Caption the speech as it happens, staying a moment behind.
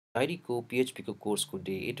डायरीको PHPको कोर्सको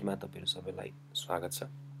day 8 मा तपाईहरु सबैलाई स्वागत छ।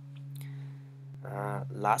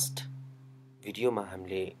 लास्ट भिडियोमा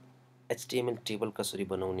हामीले HTML टेबल कसरी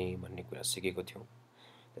बनाउने भन्ने कुरा सिकेको थियौं।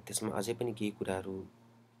 र त्यसमा अझै पनि केही कुराहरू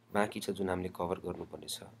बाँकी छ जुन हामीले कभर गर्नुपर्ने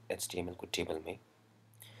छ HTML को टेबलमै।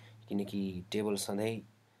 किनकि टेबल सधैं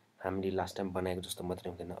हामीले लास्ट टाइम बनाएको जस्तो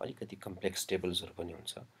मात्रै हुँदैन, अलिकति कम्प्लेक्स टेबल्सहरु पनि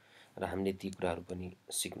हुन्छ र हामीले ती कुराहरू पनि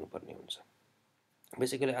सिक्नुपर्ने हुन्छ।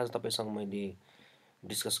 बेसिकली आज तपाईसँग मैले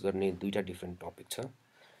डिस्कस गर्ने दुईटा डिफरेंट टपिक छ।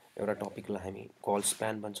 एउटा टपिकलाई हामी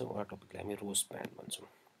कॉल्सपैन भन्छौं, एउटा टपिकलाई हामी रोस्पैन भन्छौं।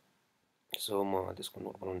 सो म त्यसको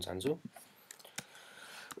नोट बनाउन चाहन्छु।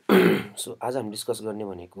 सो आज हामी डिस्कस गर्ने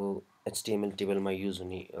भनेको HTML टेबलमा युज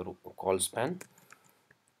हुने कॉल्सपैन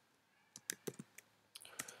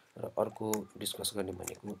र अर्को डिस्कस गर्ने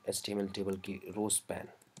भनेको HTML टेबल कि रोस्पैन।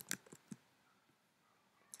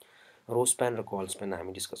 रोस्पैन र कॉल्सपैन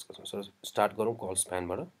हामी डिस्कस गर्छौं। सो स्टार्ट गरौँ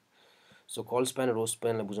कॉल्सपैनबाट। सो कॉल्सपैन र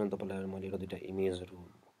रोस्पैनलाई बुझाउन तपाईलाई मैले एउटा दुईटा इमेजहरु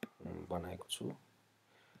बनाएको छु,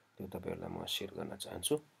 त्यो तपाईहरुलाई म शेयर गर्न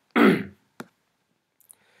चाहन्छु।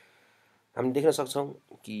 हामी देख्न सक्छौं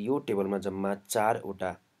कि यो टेबलमा जम्मा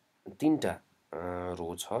 3टा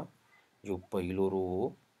रो छ। यो पहिलो रो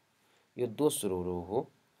हो, यो दोस्रो रो हो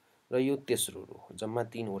र यो तेस्रो रो हो। जम्मा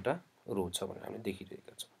 3 वटा रो छ भनेर हामीले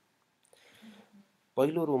देखिरहेका छौं।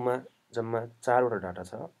 पहिलो रोमा जम्मा 4 वटा डाटा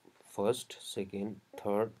छ। फर्स्ट, सेकेन्ड,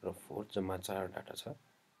 थर्ड र फोर्थ जम्मा 4 डाटा छ।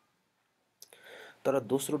 तर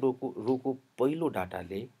दोस्रो रोको पहिलो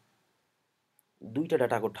डाटाले दुईटा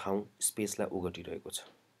डाटाको ठाउँ स्पेसलाई ओगटिरहेको छ।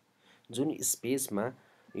 जुन स्पेसमा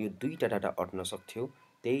यो दुईटा डाटा अट्न सक्थ्यो,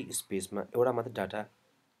 त्यही स्पेसमा एउटा मात्र डाटा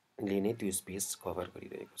लिने त्यो स्पेस कभर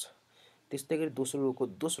गरिरहेको छ। त्यस्तैगरी दोस्रो रोको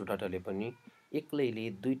दोस्रो डाटाले पनि एक्लैले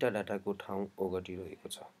दुईटा डाटाको ठाउँ ओगटिरहेको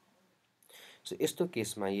छ। सो यस्तो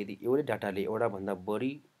केसमा यदि एउटै डाटाले एउटा भन्दा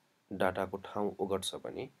बढी डाटाको ठाउँ ओगट्छ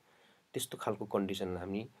भने त्यस्तो खालको कन्डिसनलाई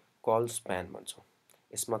हामी कॉल्सपैन भन्छौं।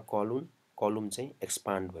 यसमा कलम चाहिँ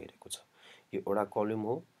एक्सपान्ड भइरहेको छ। यो एउटा कलम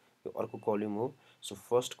हो, यो अर्को कलम हो। सो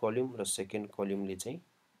फर्स्ट कलम र सेकेन्ड कलमले चाहिँ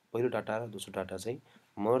पहिलो डाटा र दोस्रो डाटा चाहिँ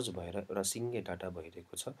मर्ज भएर एउटा सिंगै डाटा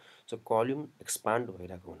भइरहेको छ। सो कलम एक्सपान्ड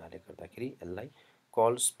भइरहेको हुनाले गर्दाखेरि यसलाई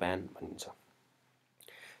कॉल्सपैन भनिन्छ।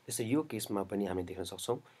 त्यसै यो केसमा पनि हामी देख्न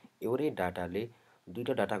सक्छौं एउटै डाटाले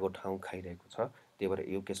दुईटा डाटाको ठाउँ खाइरहेको छ। त्यही भएर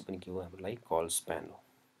यो केस पनि के हो, हामीलाई कॉल्सपैन हो।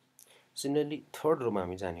 सिमिलरली थर्ड रोमा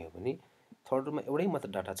हामी जाने हो भने थर्ड रोमा एउटै मात्र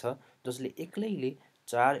डाटा छ जसले एक्लैले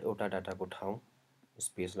 4 वटा डाटाको ठाउँ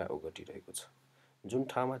स्पेसलाई ओगटिरहेको छ। जुन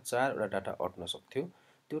ठाउँमा 4 वटा डाटा अट्न सक्थ्यो,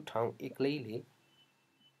 त्यो ठाउँ एक्लैले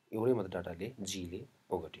एउटै मात्र डाटाले जीले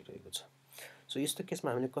ओगटिरहेको छ। सो यस्तो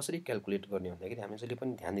केसमा हामीले कसरी क्याल्कुलेट गर्ने भन्दाखेरि हामी जहिले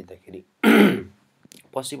पनि ध्यान दिँदाखेरि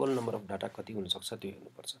पोसिबल नम्बर अफ डाटा कति हुन सक्छ त्यो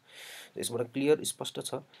हेर्नुपर्छ। यसबाट क्लियर स्पष्ट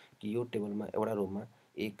छ कि यो टेबलमा एउटा रोमा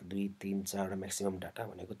 1 2 3 4 म्याक्सिमम डाटा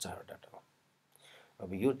भनेको 4 डाटा हो।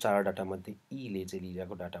 अब यो 4 डाटा मध्ये ई ले चाहिँ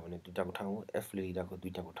लिइरहेको डाटा भने दुईटाको ठाउँ हो, एफ ले लिइरहेको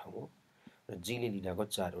दुईटाको ठाउँ हो र जी ले लिइरहेको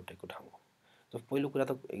 4 वटाको ठाउँ हो। तो पहिलो कुरा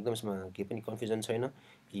त एकदम यसमा के पनि कन्फ्युजन छैन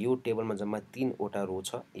कि यो टेबलमा जम्मा 3 वटा रो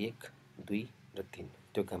छ, 1 2 र 3।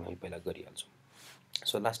 त्यो काम हामी पहिला गरिहाल्छौं।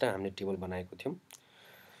 सो लास्ट टाइम हामीले टेबल बनाएको थियौं।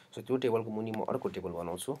 सो त्यो टेबलको मुनि म अर्को टेबल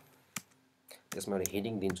बनाउँछु। त्यसमा एउटा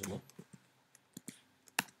हेडिङ दिन्छु म,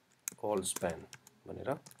 कॉल्सपैन भनेर।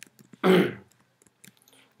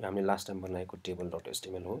 यो हामीले लास्ट टाइम बनाएको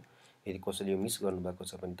table.html हो। यदि कसैले यो मिस गर्नुभएको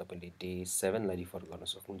छ भने तपाईले डे 7 लाई रिफर गर्न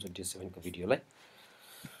सक्नुहुन्छ, डे 7 को भिडियोलाई।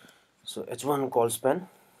 So h1 कॉल्सपैन।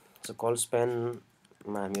 सो कॉल्सपैन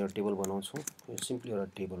मा हामी एउटा टेबल बनाउँछौं। यो सिम्पली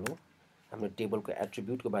एउटा टेबल हो। हामीले टेबलको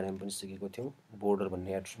एट्रिब्युटको बारेमा पनि सिकेको थियौं, बोर्डर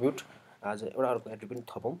भन्ने एट्रिब्युट। आज एउटा अर्को एट्रिब्युट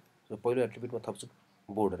थपौं। सो पहिलो एट्रिब्युट म थप्छु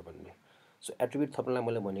बोर्डर भन्ने। सो एट्रिब्युट थप्नलाई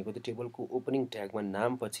मैले भनेको थिएँ टेबलको ओपनिङ ट्यागमा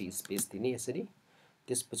नाम पछि स्पेस दिने यसरी,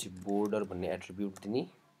 त्यसपछि बोर्डर भन्ने एट्रिब्युट दिने,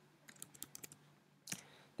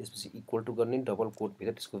 त्यसपछि इक्वल टु गर्ने, डबल कोट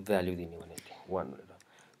भित्र त्यसको भ्यालु दिने भनेको थिएँ 1 भनेर।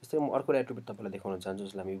 त्यस्तै म अर्को एट्रिब्युट तपाईलाई देखाउन चाहन्छु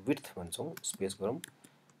जसलाई हामी विड्थ भन्छौं। स्पेस गरौँ,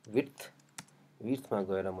 विड्थमा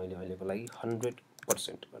गएर मैले अहिलेको लागि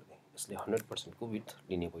 100% गर्ने। यसले 100% को विड्थ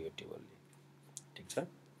लिने भयो यो टेबलले। ठीक छ।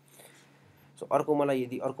 सो अर्को मलाई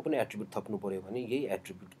यदि अर्को पनि एट्रिब्युट थप्नु पर्यो भने यही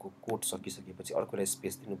एट्रिब्युटको कोड सकिसकेपछि अर्कोलाई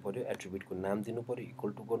स्पेस दिनु पर्यो, एट्रिब्युटको नाम दिनु पर्यो,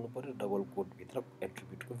 इक्वल टु गर्नु पर्यो, डबल कोट भित्र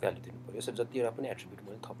एट्रिब्युटको भ्यालु दिनु पर्यो। यसरी जतिवटा पनि एट्रिब्युट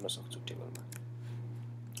मैले थप्न सक्छु टेबलमा।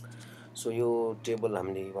 सो यो टेबल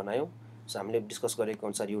हामीले बनायौं। सो हामीले डिस्कस गरेको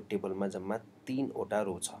अनुसार यो टेबलमा जम्मा 3 वटा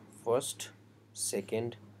रो छ, फर्स्ट,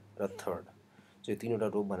 सेकेन्ड र थर्ड। सो यो 3 वटा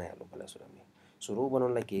रो बनाइहाल्नु पर्ला सुरुमा। सो रो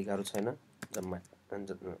बनाउनलाई केही गाह्रो छैन। जम्मा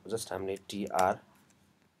जस्ट हामीले tr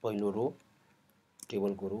पहिलो रो,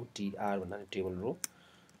 टेबलको रो tr भन्नाले टेबल रो,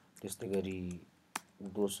 त्यस्तै गरी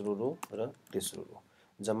दोस्रो रो र तेस्रो रो,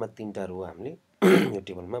 जम्मा 3टा रो हामीले यो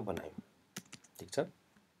टेबलमा बनायौं। ठीक छ।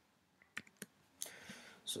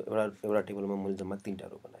 सो एउटा टेबलमा मैले जम्मा 3टा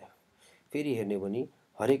रो बनाएँ। फेरि हेर्ने हो भने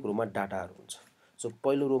हरेक रोमा डाटाहरू हुन्छ। सो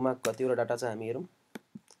पहिलो रोमा कतिवटा डाटा छ हामी हेरौँ,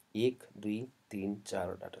 1 2 3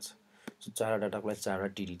 4 डाटा छ। सो 4 डाटाको लागि 4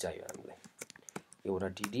 टिडी चाहियो हामीलाई। एउटा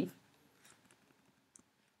टिडी,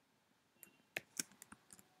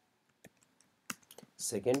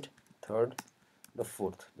 सेकेन्ड, थर्ड र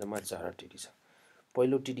फोर्थ, जम्मा 4 टिडी छ।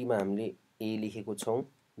 पहिलो टिडीमा हामीले ए लेखेको छौँ,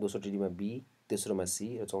 दोस्रो टिडीमा बी, तेस्रोमा सी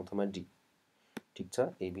र चौथोमा डी। ठिक छ,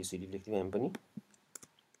 एबिसिडी लेख्दियौँ हामी पनि,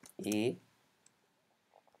 ए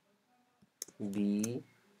बी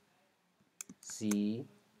सी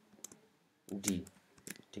डी।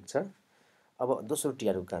 ठिक छ। अब दोस्रो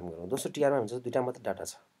टिआरको काम गरौँ। दोस्रो टिआरमा हुन्छ 2टा मात्रै डाटा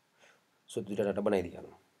छ। सो 2टा डाटा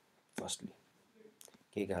बनाइदिइहालौँ फर्स्टली,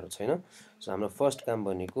 केही गाह्रो छैन। सो हाम्रो फर्स्ट काम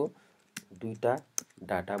भनेको 2टा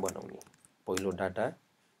डाटा बनाउने। पहिलो डाटा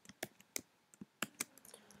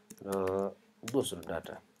र दोस्रो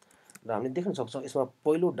डाटा। र हामीले देख्न सक्छौँ यसमा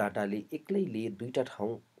पहिलो डाटाले एक्लैले 2टा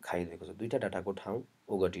ठाउँ खाइरहेको छ, 2टा डाटाको ठाउँ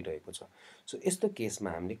ओगटिरहेको छ। सो यस्तो केसमा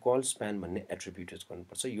हामीले कलस्प्यान भन्ने एट्रिब्युट युज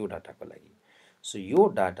गर्नुपर्छ यो डाटाको लागि। सो यो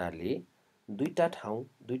डाटाले 2टा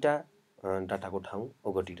डाटाको ठाउँ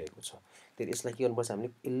ओगटिरहेको छ। त्यही यसलाई के गर्नुपर्छ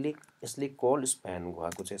हामीले, यसले कलस्प्यान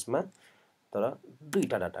भएको छ यसमा, तर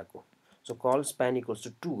 2टा डाटाको। सो कलस्प्यान इक्वल्स टु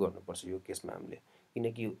 2 गर्नुपर्छ यो केसमा हामीले,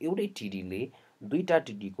 किनकि यो एउटै टिडीले 2टा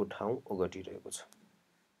टिडीको ठाउँ ओगटिरहेको छ।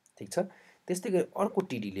 ठिक छ। त्यस्तै गरी अर्को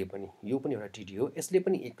टिडीले पनि, यो पनि एउटा टिडी हो, यसले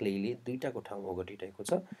पनि एक्लैले 2टाको ठाउँ ओगटिरहेको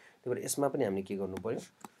छ। त्यही भएर यसमा पनि हामीले के गर्नु पर्यो,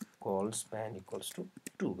 कलस्प्यान इक्वल्स टु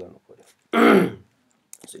 2 गर्नु पर्यो।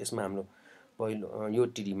 सो यसमा हाम्रो पहिलो यो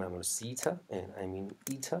टिडीमा हाम्रो सी छ, आई मिन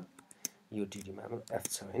ई छ, यो टिडीमा हाम्रो एफ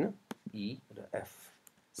छ हैन, ई र एफ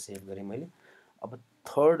सेभ गरेँ मैले। अब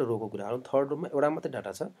थर्ड रोको कुरा गरौँ। थर्ड रोमा एउटा मात्रै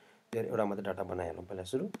डाटा छ, त्यही एउटा मात्रै डाटा बनाइहालौँ पहिला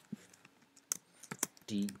सुरु,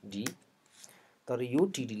 टिडी। तर यो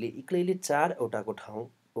टिडीले एक्लैले 4वटाको ठाउँ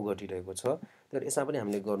ओगटिरहेको छ। तर यसमा पनि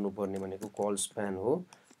हामीले गर्नुपर्ने भनेको कलस्प्यान हो,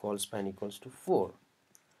 कलस्प्यान इक्वल्स टु 4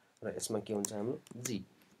 र यसमा के हुन्छ हाम्रो जी।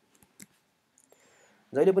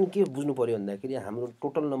 जहिले पनि के बुझ्नु पर्यो भन्दाखेरि हाम्रो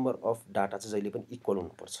टोटल नम्बर अफ डाटा चाहिँ जहिले पनि इक्वल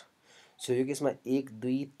हुनुपर्छ। सो यो केसमा 1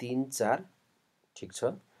 2 3 4, ठिक छ।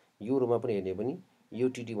 यो रोमा पनि हेर्ने पनि यो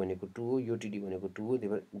टिडी भनेको 2 हो, यो टिडी भनेको 2 हो, त्यही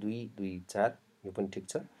भएर 2 2 4 यो पनि ठिक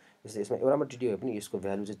छ। त्यसैले यसमा एउटा मात्रै टिडी भए पनि यसको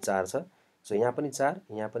भ्यालु चाहिँ 4 छ। सो यहाँ पनि 4,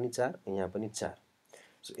 यहाँ पनि 4, यहाँ पनि 4।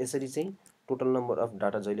 सो यसरी चाहिँ टोटल नम्बर अफ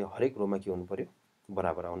डाटा जहिले हरेक रोमा के हुनु पर्यो,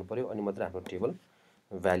 बराबर आउनु पर्यो, अनि मात्रै हाम्रो टेबल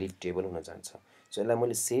भ्यालिड टेबल हुन जान्छ। सो यसलाई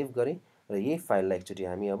मैले सेभ गरेँ र यही फाइललाई एकचोटि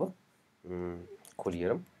हामी अब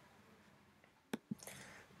खोलिहेरौँ।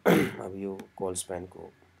 अब यो कलस्प्यानको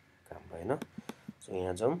काम भएन। सो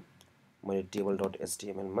यहाँ जाउँ, मैले टेबल डट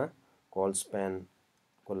एचटिएमएलमा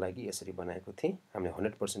कलस्प्यानको लागि यसरी बनाएको थिएँ। हामीले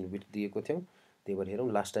 100% विड्थ दिएको थियौँ, त्यही भएर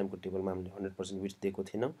हेरौँ लास्ट टाइमको टेबलमा हामीले 100% विड्थ दिएको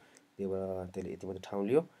थिएनौँ, त्यही भएर त्यसले यति मात्रै ठाउँ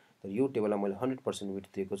लियो। तर यो टेबलमा मैले 100% विड्थ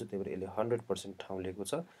दिएको छु, त्यही भएर यसले 100% ठाउँ लिएको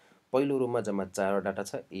छ। पहिलो रोमा जम्मा 4 डाटा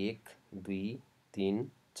छ, 1 2 3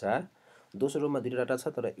 4। दोस्रो रोमा 2टा डाटा छ,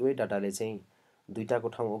 तर एउटै डाटाले चाहिँ 2टाको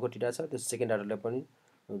ठाउँ ओगटिरहेको छ। त्यो सेकेन्ड डाटाले पनि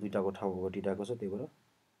 2टाको ठाउँ ओगटिरहेको छ, त्यही भएर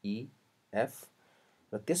ई एफ।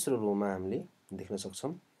 र तेस्रो रोमा हामीले देख्न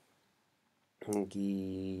सक्छौँ कि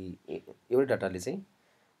एउटै डाटाले चाहिँ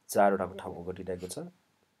 4वटाको ठाउँ ओगटिरहेको छ,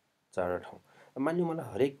 4वटा ठाउँ। मान्यो मलाई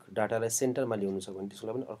हरेक डाटालाई सेन्टरमा ल्याउनु छ भने त्यसको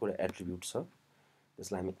लागि पनि अर्को एउटा एट्रिब्युट छ,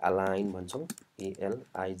 त्यसलाई हामी अलाइन भन्छौँ,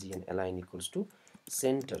 एएलआइजिएन, अलाइन इक्वल्स टु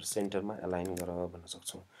सेन्टर, सेन्टरमा अलाइन गर भन्न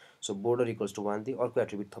सक्छौँ। सो बोर्डर इक्वल्स टु 1 दिए, अर्को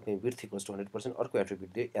एट्रिब्युट थपेँ विड्थ इक्वल्स टु 100%, अर्को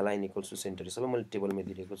एट्रिब्युट दिए अलाइन इक्वल्स टु सेन्टर। सबै मैले टेबलमै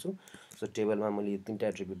दिएको छु। सो टेबलमा मैले 3टा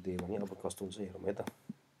एट्रिब्युट दिएँ भने अब कस्तो हुन्छ हेरौँ है त।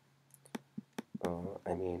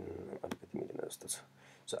 आई मिन अलिकति मिलेन जस्तो छ।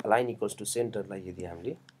 सो अलाइन इक्वल्स टु सेन्टरलाई यदि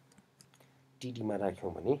हामीले टिडीमा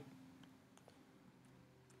राख्यौँ भने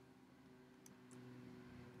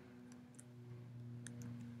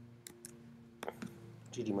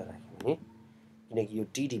किनकि यो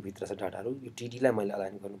टिडीभित्र छ डाटाहरू, यो टिडीलाई मैले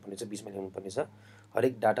अलाइन गर्नुपर्ने छ, बिचमा ल्याउनुपर्ने छ,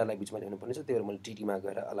 हरेक डाटालाई बिचमा ल्याउनुपर्ने छ। त्यही भएर मैले टिडीमा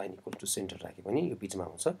गएर अलाइन इक्वल्स टु सेन्टर राखेँ भने यो बिचमा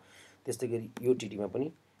आउँछ। त्यस्तै गरी यो टिडीमा पनि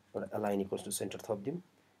एउटा अलाइन इक्वल्स टु सेन्टर थपिदिउँ,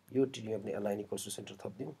 यो टिडीमा पनि अलाइन इक्वल्स टु सेन्टर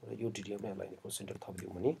थपिदिउँ, र यो टिडीमा पनि अलाइन इक्वल्स सेन्टर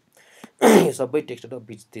थपिदिउँ भने यो सबै टेक्स्टहरू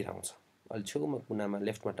बिचतिर आउँछ। अहिले छेउमा कुनामा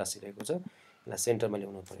लेफ्टमा टाँसिरहेको छ, यसलाई सेन्टरमा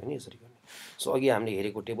ल्याउनु पऱ्यो भने यसरी गर्ने। सो अघि हामीले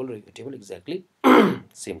हेरेको टेबल र यो टेबल एक्ज्याक्टली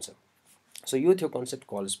सेम छ। सो यो थियो कन्सेप्ट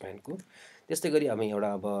कलस्प्यानको। त्यस्तै गरी हामी एउटा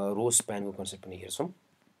अब रोस्प्यानको कन्सेप्ट पनि हेर्छौँ।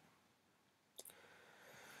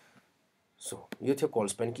 सो यो थियो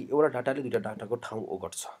कलस्प्यान कि एउटा डाटाले 2टा डाटाको ठाउँ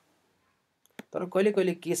ओगट्छ। तर कहिले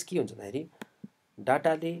कहिले केस के हुन्छ भन्दाखेरि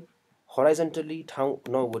डाटाले हराइजन्टली ठाउँ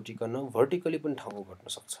नओगटिकन भर्टिकली पनि ठाउँ ओगट्न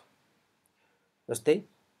सक्छ। जस्तै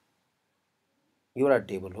यो एउटा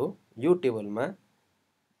टेबल हो, यो टेबलमा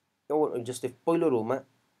जस्तै पहिलो रोमा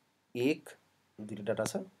 1 दुईटा डाटा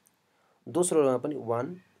छ, दोस्रो रोमा पनि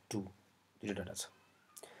 1 2 दुईटा डाटा छ।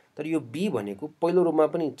 तर यो बी भनेको पहिलो रोमा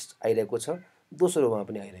पनि आइरहेको छ, दोस्रो रोमा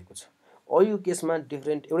पनि आइरहेको छ। यो केसमा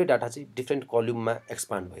एउटै डाटा चाहिँ डिफ्रेन्ट कलममा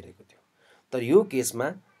एक्सपान्ड भइरहेको थियो, तर यो केसमा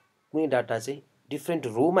कुनै डाटा चाहिँ डिफ्रेन्ट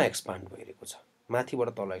रोमा एक्सपान्ड भइरहेको छ, माथिबाट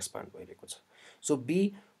तल एक्सपान्ड भइरहेको छ। सो बी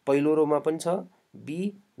पहिलो रोमा पनि छ, बी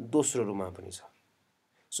दोस्रो रोमा पनि छ।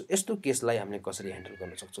 सो यस्तो केसलाई हामीले कसरी ह्यान्डल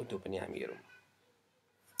गर्न सक्छौँ त्यो पनि हामी हेरौँ।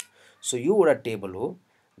 सो यो एउटा टेबल हो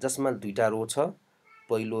जसमा दुईटा रो छ,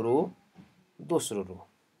 पहिलो रो दोस्रो रो।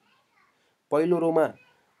 पहिलो रोमा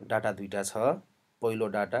डाटा दुईटा छ, पहिलो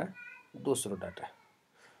डाटा दोस्रो डाटा।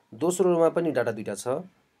 दोस्रो रोमा पनि डाटा दुईटा छ,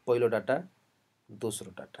 पहिलो डाटा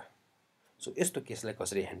दोस्रो डाटा। सो यस्तो केसलाई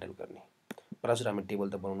कसरी ह्यान्डल गर्ने, फर्स्ट हामी टेबल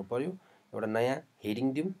त बनाउनु पर्यो। एउटा नयाँ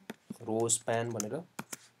हेडिङ दिउँ, रो स्प्यान भनेर,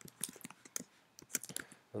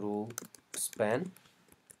 रो स्प्यान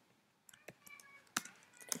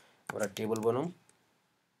एउटा टेबल बनाऊँ।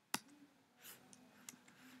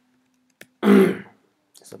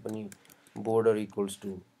 यसमा पनि बोर्डर इक्वल्स टु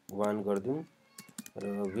 1 गरिदिउँ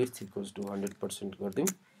र विड्थ इक्वल्स टु 100% गरिदिउँ।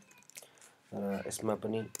 र यसमा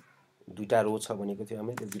पनि दुईटा रो छ भनेको थियो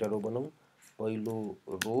हामी, त्यो दुईटा रो बनाऊँ। पहिलो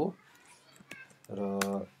रो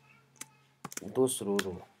र दोस्रो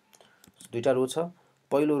रो, दुईटा रो छ,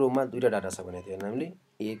 पहिलो रोमा दुईटा डाटा छ भनेको थियो हामीले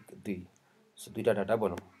 1 2। सो दुईटा डाटा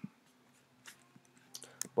बनाऊँ।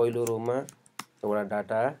 पहिलो रोमा एउटा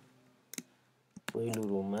डाटा, पहिलो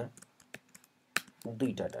रोमा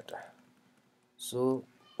दुईटा डाटा। सो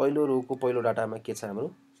पहिलो रोको पहिलो डाटामा के छ हाम्रो,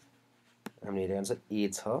 हामीले हेरेको अनुसार ए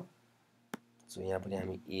छ। सो यहाँ पनि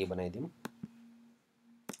हामी ए बनाइदिउँ।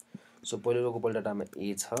 सो पहिलो रोको पहिलो डाटामा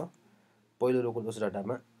ए छ, पहिलो रोको दोस्रो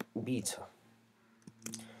डाटामा बी छ।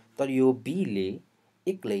 तर यो बीले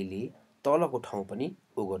एक्लैले तलको ठाउँ पनि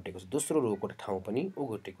ओगटेको छ, दोस्रो रोको ठाउँ पनि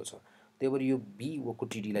ओगटेको छ। त्यही भएर यो बी को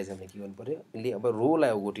टिडीलाई चाहिँ हामीले के गर्नु पर्यो, यसले अब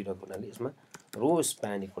रोलाई ओगटिरहेको हुनाले यसमा रो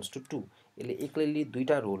स्प्यान इक्वल्स टु 2। यसले एक्लैले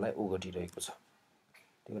दुईटा रोलाई ओगटिरहेको छ,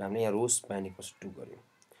 त्यही भएर हामीले यहाँ रो स्प्यान इक्वल्स टु 2 गर्यौँ।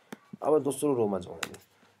 अब दोस्रो रोमा जाउँ हामी।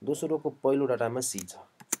 दोस्रो रोको पहिलो डाटामा सी छ।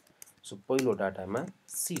 सो पहिलो डाटामा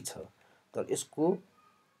सी छ, तर यसको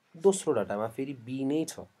दोस्रो डाटामा फेरि बी नै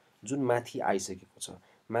छ जुन माथि आइसकेको छ।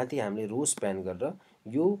 माथि हामीले रो स्प्यान गरेर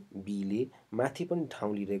यो बीले माथि पनि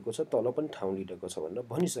ठाउँ लिइरहेको छ, तल पनि ठाउँ लिइरहेको छ भनेर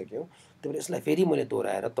भनिसक्यौँ। त्यही भएर यसलाई फेरि मैले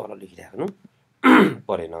दोहोऱ्याएर तल लेखिराख्नु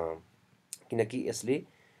परेन, किनकि यसले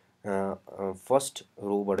फर्स्ट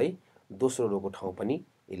रोबाटै दोस्रो रोको ठाउँ पनि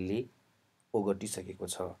यसले ओगटिसकेको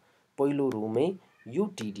छ। पहिलो रोमै यो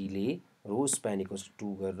टिडीले रो स्प्यान इक्वल्स टु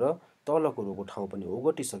 2 गरेर तलको रोको ठाउँ पनि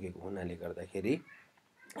ओगटिसकेको हुनाले गर्दाखेरि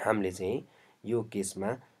हामीले चाहिँ यो केसमा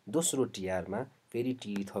दोस्रो टिआरमा फेरि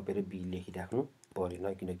टिडी थपेर बी लेखिराख्नु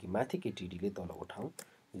परेन, किनकि माथिकै टिडीले तलको ठाउँ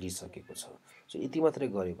लिइसकेको छ। सो यति मात्रै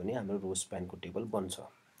गऱ्यो भने हाम्रो रो स्प्यानको टेबल बन्छ।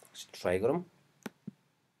 ट्राई गरौँ।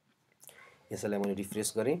 यसैलाई मैले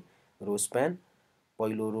रिफ्रेस गरेँ। रो स्प्यान,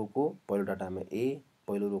 पहिलो रोको पहिलो डाटामा ए,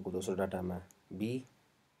 पहिलो रोको दोस्रो डाटामा बी,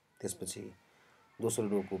 त्यसपछि दोस्रो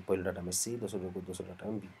रोको पहिलो डाटामा सी, दोस्रो रोको दोस्रो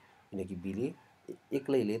डाटामा बी, किनकि बीले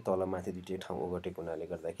एक्लैले तल माथि दुईटै ठाउँ ओगटेको हुनाले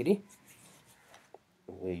गर्दाखेरि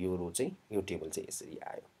यो रो चाहिँ यो टेबल चाहिँ यसरी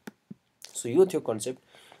आयो। सो यो थियो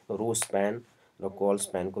कन्सेप्ट रो स्प्यान र कल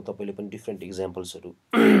स्प्यानको। तपाईँले पनि डिफ्रेन्ट इक्जाम्पल्सहरू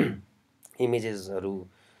इमेजेसहरू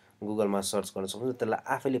गुगलमा सर्च गर्न सक्नुहुन्छ, त्यसलाई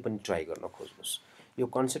आफैले पनि ट्राई गर्न खोज्नुहोस्। यो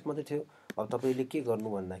कन्सेप्ट मात्रै थियो। अब तपाईँले के गर्नु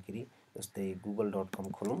भन्दाखेरि जस्तै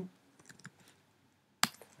google.com खोलौँ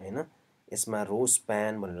हैन, यसमा रो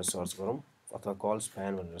स्प्यान भनेर सर्च गरौँ अथवा कल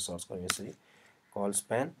स्प्यान भनेर सर्च गरौँ। यसरी कल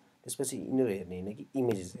स्प्यान, त्यसपछि यिनीहरू हेर्ने होइन कि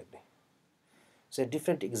इमेजेस हेर्ने। सो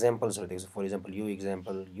डिफ्रेन्ट इक्जाम्पल्सहरू देख्छ। फर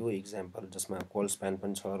इक्जाम्पल यो इक्जाम्पल जसमा कल स्प्यान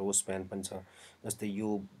पनि छ, रो स्प्यान पनि छ। जस्तै यो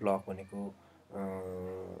ब्लक भनेको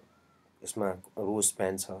यसमा रो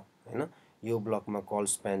स्प्यान छ हैन, यो ब्लकमा कल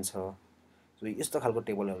स्प्यान छ। सो यस्तो खालको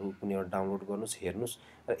टेबलहरू कुनै एउटा डाउनलोड गर्नुहोस्, हेर्नुहोस्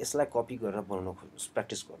र यसलाई कपी गरेर बनाउन खोज्नुहोस्,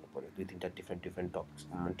 प्र्याक्टिस गर्नु पर्यो। दुई तिनवटा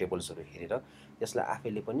डिफ्रेन्ट टेबल्सहरू हेरेर यसलाई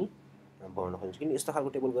आफैले पनि बनाउन खोज्नुहोस्। किन यस्तो खालको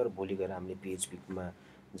टेबल गएर भोलि गएर हामीले PHPमा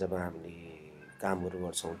जब हामीले कामहरू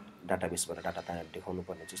गर्छौँ, डाटाबेसबाट डाटा तानेर देखाउनु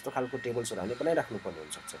पर्ने हुन्छ, यस्तो खालको टेबल्सहरू हामीले बनाइराख्नु पर्ने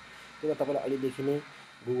हुनसक्छ। त्यही भएर तपाईँलाई अहिलेदेखि नै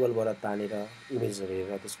गुगलबाट तानेर इमेजहरू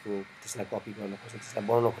हेरेर त्यसलाई कपी गर्न खोज्ने, त्यसलाई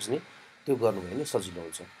बनाउन खोज्ने, त्यो गर्नुभयो भने सजिलो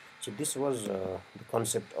हुन्छ। So this was the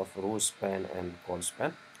concept of row span and call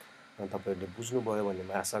span. तपाईँहरूले बुझ्नुभयो भन्ने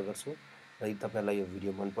म आशा गर्छु। र यदि तपाईँलाई यो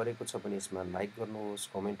भिडियो मन परेको छ भने यसमा लाइक गर्नुहोस्,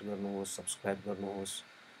 कमेन्ट गर्नुहोस्, सब्सक्राइब गर्नुहोस्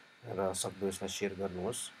र सक्दो यसलाई सेयर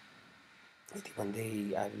गर्नुहोस्। यति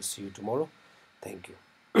भन्दै I will see you tomorrow. Thank you.